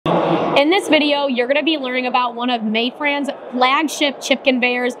In this video, you're going to be learning about one of Mayfran's flagship chip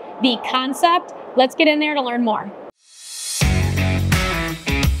conveyors, the Concep. Let's get in there to learn more.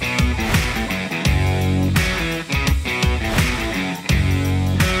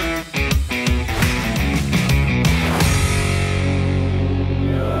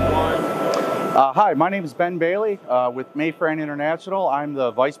 Hi, my name is Ben Bailey with Mayfran International. I'm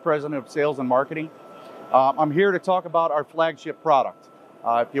the Vice President of Sales and Marketing. I'm here to talk about our flagship product.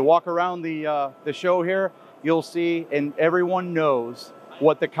 If you walk around the show here, you'll see, and everyone knows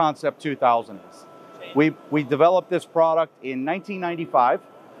what the Concep 2000 is. We developed this product in 1995,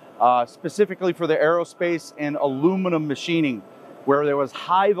 specifically for the aerospace and aluminum machining, where there was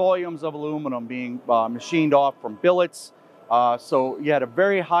high volumes of aluminum being machined off from billets. So you had a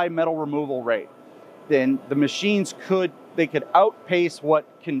very high metal removal rate. Then the machines could outpace what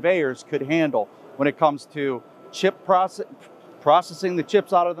conveyors could handle when it comes to processing the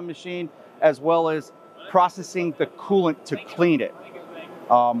chips out of the machine, as well as processing the coolant to clean it.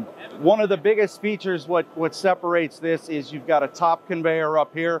 One of the biggest features, what separates this is you've got a top conveyor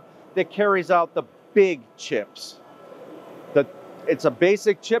up here that carries out the big chips. It's a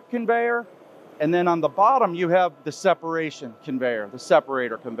basic chip conveyor, and then on the bottom you have the separation conveyor, the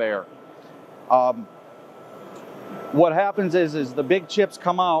separator conveyor. What happens is the big chips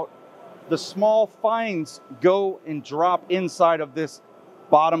come out, the small fines go and drop inside of this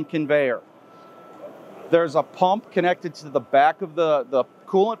bottom conveyor. There's a pump connected to the back of the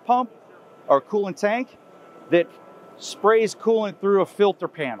coolant pump or coolant tank that sprays coolant through a filter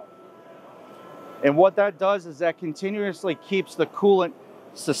panel. And what that does is that continuously keeps the coolant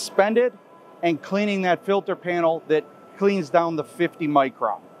suspended and cleaning that filter panel that cleans down the 50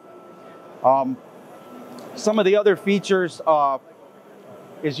 micron. Some of the other features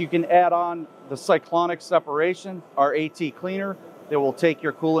is you can add on the cyclonic separation, our AT cleaner, that will take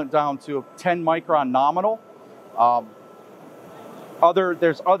your coolant down to 10 micron nominal.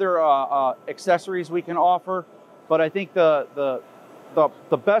 There's other accessories we can offer, but I think the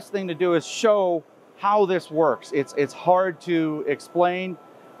best thing to do is show how this works. It's hard to explain,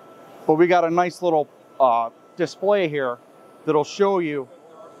 but we got a nice little display here that'll show you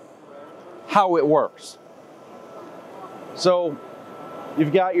how it works. So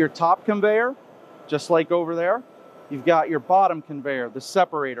you've got your top conveyor, just like over there. You've got your bottom conveyor, the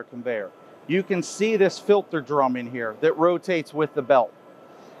separator conveyor. You can see this filter drum in here that rotates with the belt.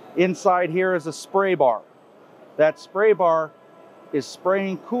 Inside here is a spray bar. That spray bar is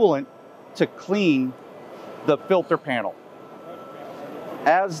spraying coolant to clean the filter panel.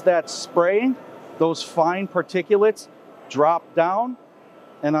 As that's spraying, those fine particulates drop down,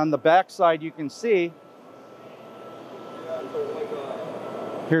 and on the back side you can see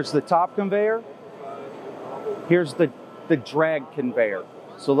here's the top conveyor, here's the drag conveyor.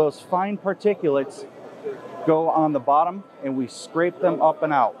 So those fine particulates go on the bottom and we scrape them up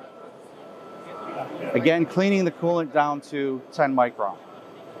and out. Again, cleaning the coolant down to 10 micron.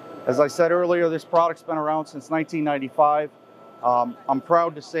 As I said earlier, this product's been around since 1995. I'm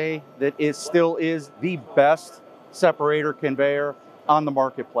proud to say that it still is the best separator conveyor on the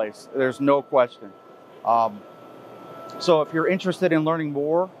marketplace. There's no question. So if you're interested in learning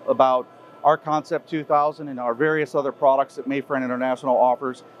more about our Concep 2000 and our various other products that Mayfran International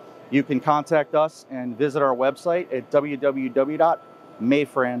offers, you can contact us and visit our website at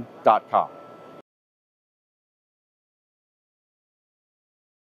www.mayfran.com.